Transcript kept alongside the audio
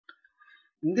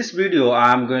In this video,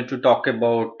 I am going to talk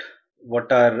about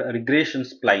what are regression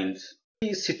splines.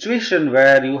 A situation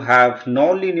where you have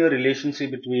nonlinear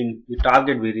relationship between the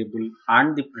target variable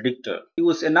and the predictor.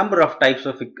 Use a number of types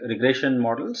of regression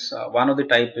models. One of the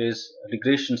type is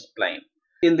regression spline.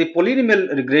 In the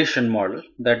polynomial regression model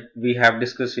that we have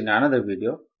discussed in another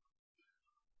video,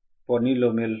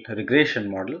 polynomial regression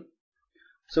model.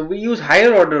 So we use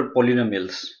higher order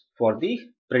polynomials for the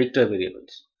predictor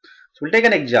variables. So we'll take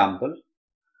an example.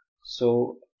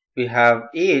 So we have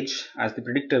age as the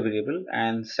predictor variable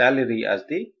and salary as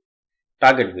the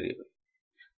target variable.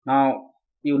 Now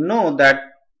you know that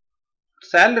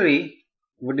salary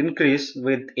would increase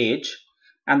with age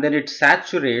and then it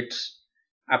saturates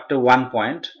after one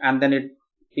point and then it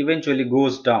eventually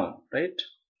goes down, right?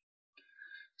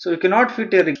 So you cannot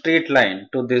fit a straight line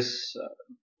to this,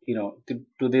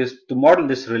 to model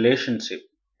this relationship,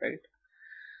 right?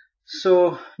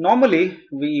 So normally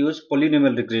we use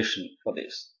polynomial regression for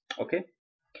this. Okay.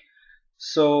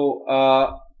 So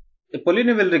a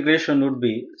polynomial regression would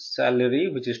be salary,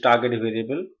 which is target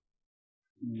variable,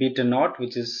 beta naught,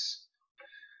 which is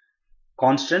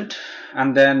constant,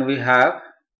 and then we have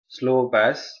slope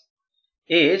as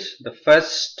age. The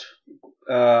first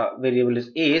variable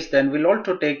is age. Then we'll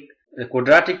also take the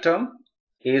quadratic term,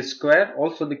 age square,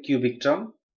 also the cubic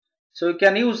term. So you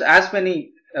can use as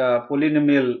many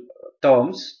polynomial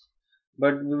terms,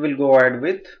 but we will go ahead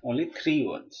with only 3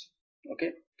 ones.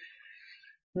 Okay.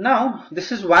 Now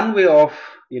this is one way of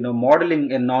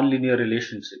modeling a nonlinear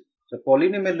relationship. So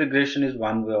polynomial regression is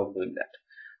one way of doing that.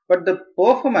 But the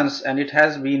performance, and it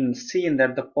has been seen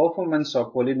that the performance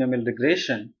of polynomial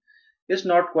regression is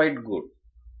not quite good,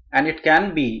 and it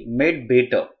can be made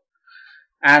better,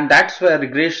 and that's where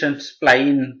regression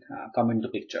spline come into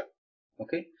picture.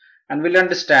 Okay, and we'll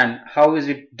understand how is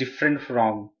it different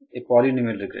from a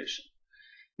polynomial regression.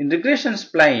 In regression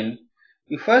spline,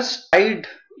 you first divide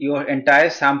your entire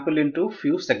sample into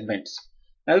few segments.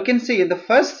 Now you can see in the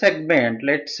first segment,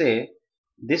 let's say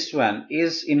this one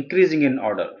is increasing in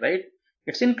order, right?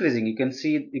 It's increasing. You can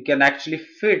see you can actually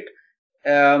fit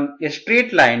a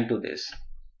straight line to this.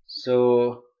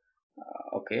 So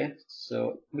okay,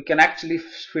 so we can actually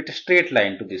fit a straight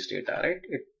line to this data, right?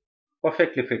 It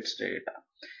perfectly fits the data.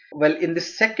 Well, in the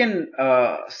second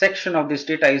section of this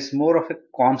data is more of a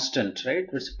constant, right?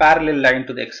 It's parallel line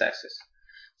to the x-axis.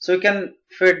 So you can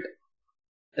fit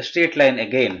a straight line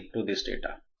again to this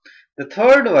data. The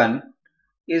third one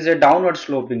is a downward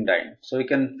sloping line. So you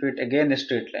can fit again a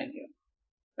straight line here,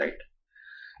 right?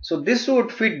 So this would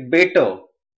fit better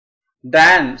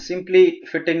than simply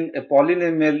fitting a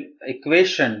polynomial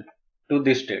equation to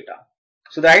this data.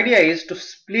 So the idea is to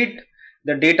split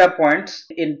the data points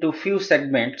into few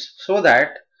segments so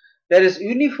that there is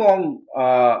uniform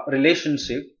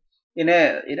relationship in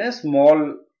a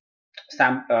small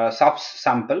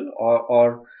subsample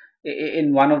or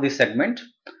in one of the segment.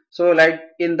 So like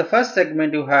in the first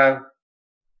segment you have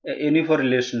a uniform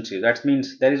relationship. That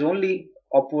means there is only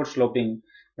upward sloping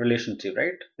relationship,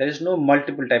 right? There is no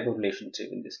multiple type of relationship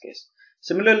in this case.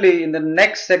 Similarly, in the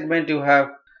next segment you have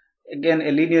again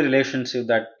a linear relationship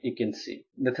that you can see.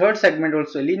 In the third segment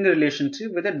also a linear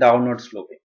relationship with a downward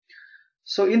sloping.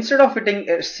 So instead of fitting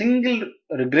a single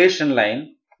regression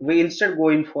line, we instead go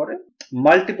in for a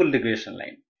multiple regression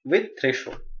line with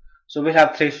threshold. So we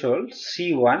have threshold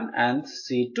C1 and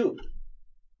C2.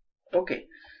 Okay.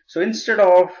 So instead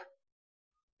of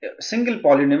a single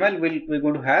polynomial, we're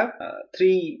going to have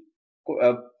 3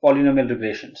 polynomial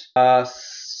regressions.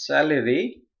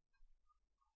 Salary,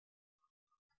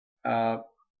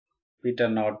 beta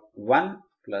naught 1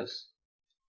 plus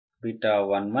beta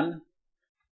 1 1,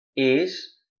 age,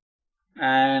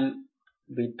 and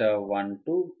beta 1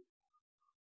 2,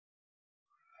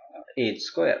 age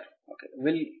square. Okay,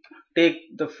 we'll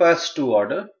take the first 2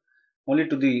 order only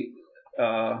to the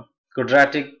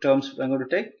quadratic terms I'm going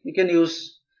to take. You can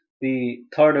use the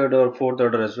third order or fourth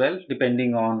order as well,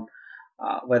 depending on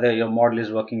whether your model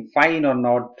is working fine or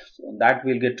not. So that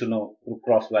we'll get to know through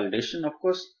cross validation, of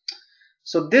course.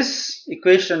 So this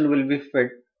equation will be fit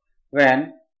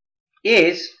when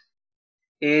age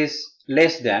is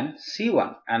less than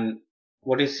C1. And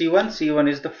what is C1? C1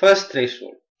 is the first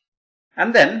threshold.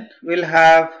 And then we'll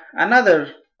have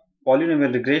another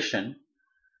polynomial regression.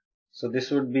 So this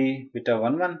would be beta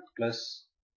 1 1 plus,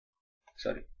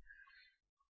 sorry,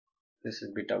 this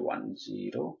is beta 1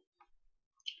 0,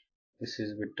 this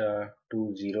is beta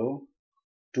 2 0,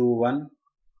 2 1,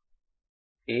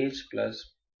 age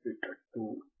plus beta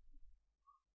 2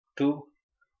 2,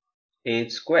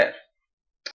 age square.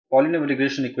 Polynomial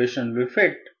regression equation will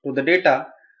fit to the data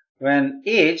when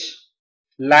age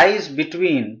lies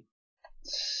between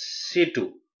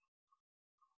C2,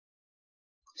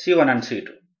 C1 and C2.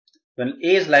 When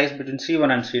A lies between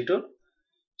C1 and C2,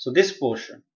 so this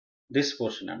portion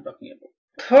I'm talking about.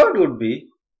 Third would be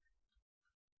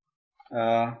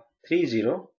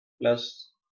 30 plus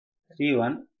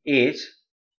 31 H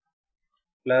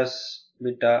plus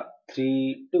beta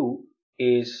 32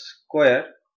 A square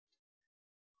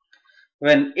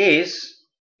when A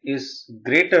is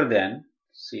greater than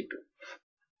C2.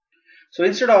 So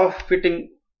instead of fitting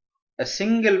a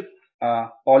single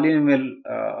polynomial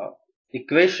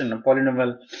equation, a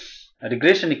polynomial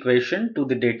regression equation to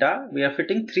the data, we are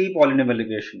fitting 3 polynomial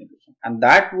regression equations, and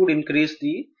that would increase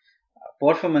the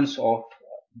performance of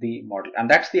the model, and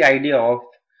that's the idea of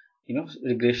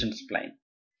regression spline.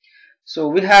 So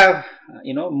we have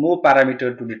more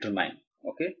parameter to determine.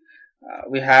 Okay,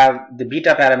 we have the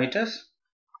beta parameters.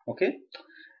 Okay,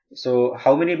 so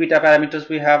how many beta parameters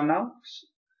we have now?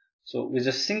 So with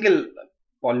a single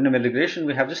polynomial regression,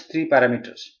 we have just 3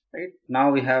 parameters, right?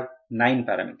 Now we have 9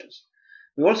 parameters.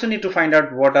 We also need to find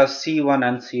out what are C1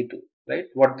 and C2, right?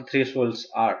 What the thresholds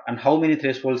are and how many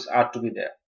thresholds are to be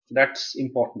there. That's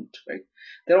important, right?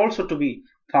 They're also to be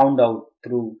found out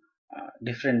through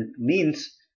different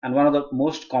means, and one of the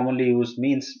most commonly used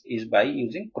means is by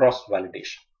using cross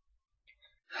validation.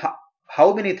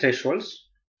 How many thresholds?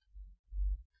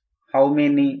 How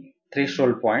many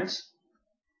threshold points?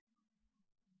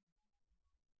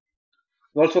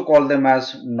 We also call them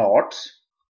as knots.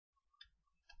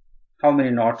 How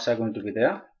many knots are going to be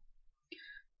there?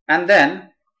 And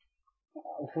then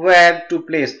where to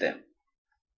place them?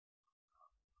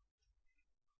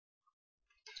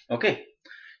 Okay.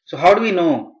 So how do we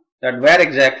know that where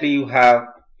exactly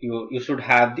you should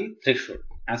have the threshold?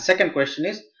 And second question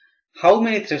is, how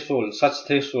many thresholds, such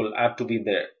threshold are to be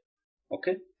there?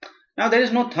 Okay. Now there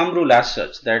is no thumb rule as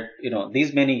such that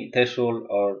these many threshold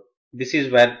or this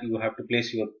is where you have to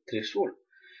place your threshold.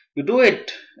 You do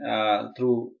it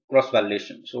through cross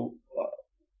validation. So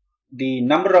the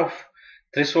number of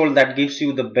threshold that gives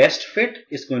you the best fit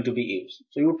is going to be used.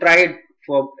 So you try it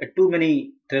for too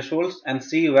many thresholds and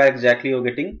see where exactly you're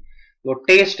getting your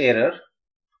test error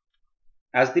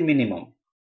as the minimum.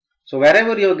 So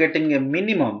wherever you're getting a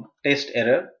minimum test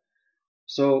error,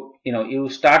 so you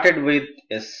started with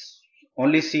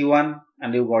only C1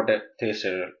 and you got a test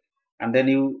error, and then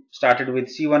you started with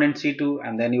C1 and C2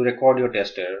 and then you record your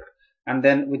test error, and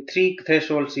then with 3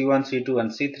 thresholds C1, C2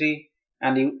 and C3,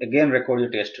 and you again record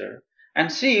your test error,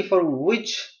 and see for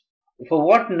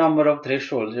what number of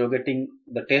thresholds you're getting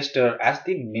the test error as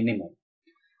the minimum,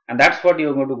 and that's what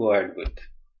you're going to go ahead with.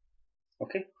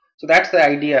 Okay, so that's the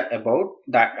idea about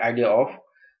that idea of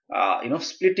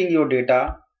splitting your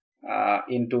data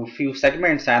into few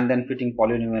segments and then fitting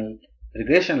polynomial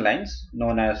regression lines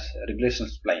known as regression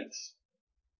splines.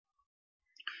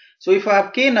 So if I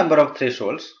have k number of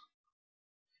thresholds,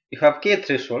 if I have k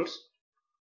thresholds,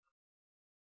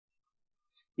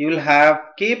 you will have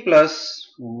k plus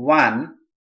 1,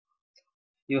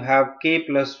 you have k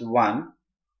plus 1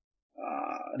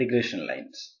 regression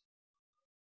lines,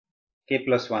 k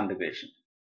plus 1 regression,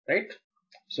 right?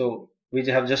 So we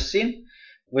have just seen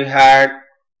we had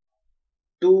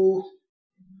two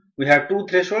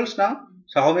thresholds now.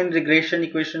 So how many regression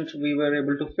equations we were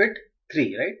able to fit?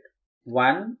 3, right?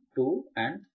 1, 2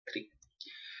 and 3.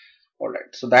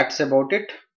 Alright, so that's about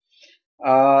it.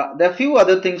 There are few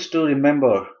other things to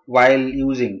remember while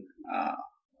using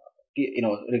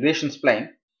regression spline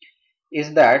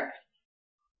is that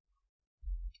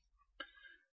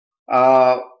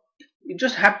you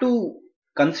just have to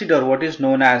consider what is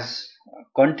known as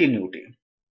continuity,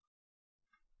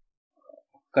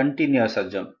 continuous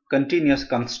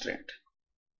constraint.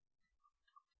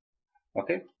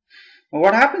 Okay,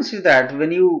 what happens is that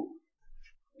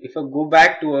if I go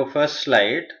back to our first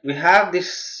slide, we have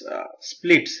this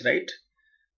splits, right,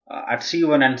 at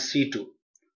C1 and C2.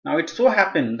 Now it so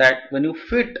happens that when you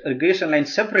fit regression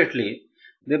lines separately,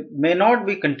 they may not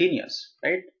be continuous,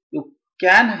 right? You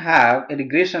can have a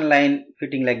regression line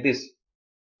fitting like this.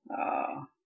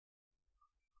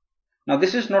 Now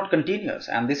this is not continuous,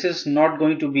 and this is not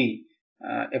going to be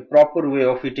a proper way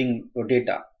of fitting your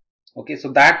data. Okay,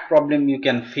 so that problem you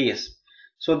can face.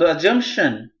 So the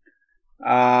assumption,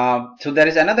 so there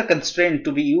is another constraint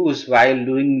to be used while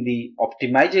doing the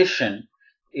optimization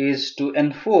is to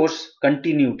enforce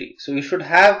continuity. So you should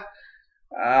have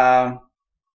that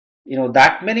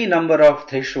many number of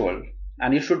threshold,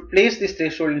 and you should place this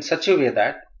threshold in such a way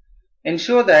that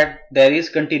ensure that there is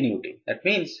continuity. That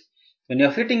means when you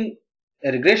are fitting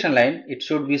a regression line, it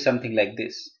should be something like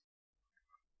this.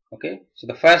 Okay, so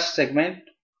the first segment,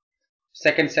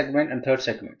 second segment and third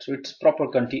segment. So it's proper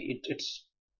it's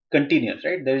continuous,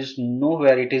 right? There is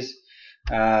nowhere it is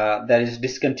there is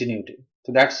discontinuity.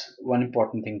 So that's one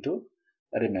important thing to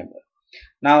remember.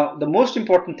 Now the most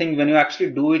important thing when you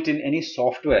actually do it in any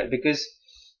software, because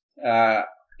uh,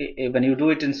 when you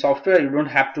do it in software you don't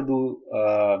have to do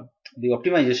the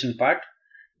optimization part,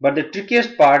 but the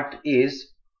trickiest part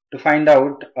is to find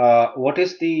out what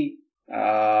is the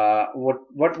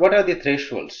what are the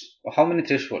thresholds, or how many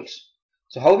thresholds.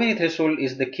 So how many threshold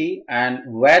is the key, and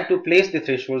where to place the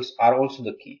thresholds are also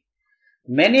the key.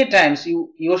 Many times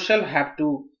you yourself have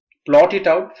to plot it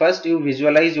out. First you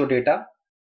visualize your data,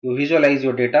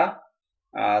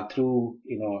 through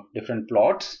different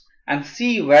plots, and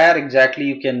see where exactly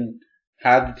you can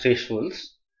have the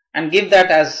thresholds, and give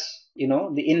that as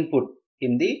the input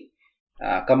in the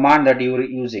command that you are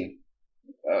using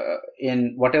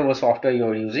in whatever software you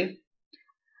are using.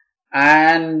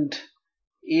 And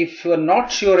if you are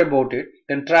not sure about it,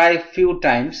 then try a few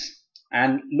times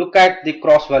and look at the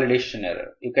cross validation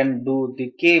error. You can do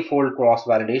the k-fold cross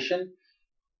validation.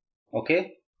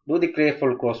 Okay, do the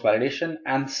k-fold cross validation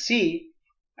and see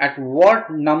at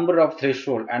what number of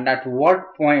threshold and at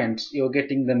what points you're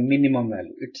getting the minimum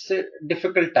value. It's a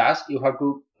difficult task. You have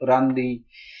to run the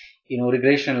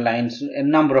regression lines a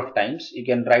number of times. You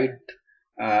can write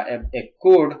a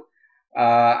code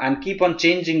and keep on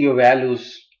changing your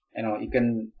values. You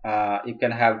can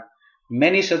have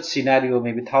many such scenarios,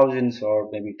 maybe thousands or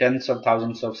maybe tens of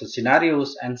thousands of such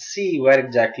scenarios, and see where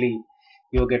exactly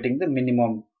you're getting the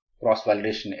minimum cross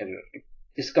validation error.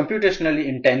 It's computationally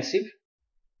intensive,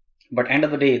 but end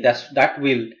of the day that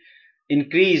will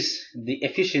increase the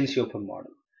efficiency of a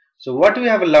model. So what we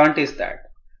have learned is that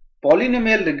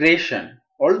polynomial regression,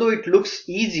 although it looks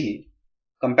easy,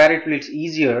 comparatively it's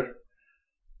easier,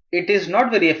 it is not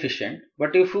very efficient.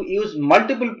 But if you use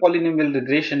multiple polynomial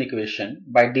regression equation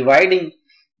by dividing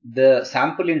the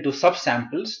sample into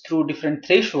subsamples through different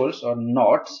thresholds or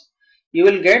knots, you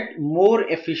will get more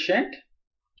efficient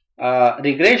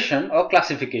regression or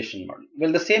classification model.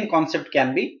 Well, the same concept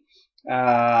can be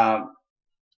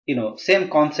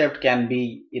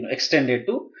extended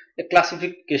to a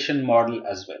classification model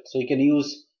as well. So you can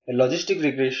use a logistic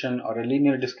regression or a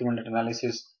linear discriminant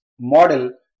analysis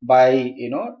model by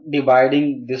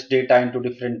dividing this data into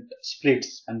different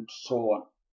splits and so on.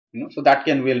 So that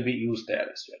can well be used there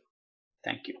as well.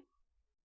 Thank you.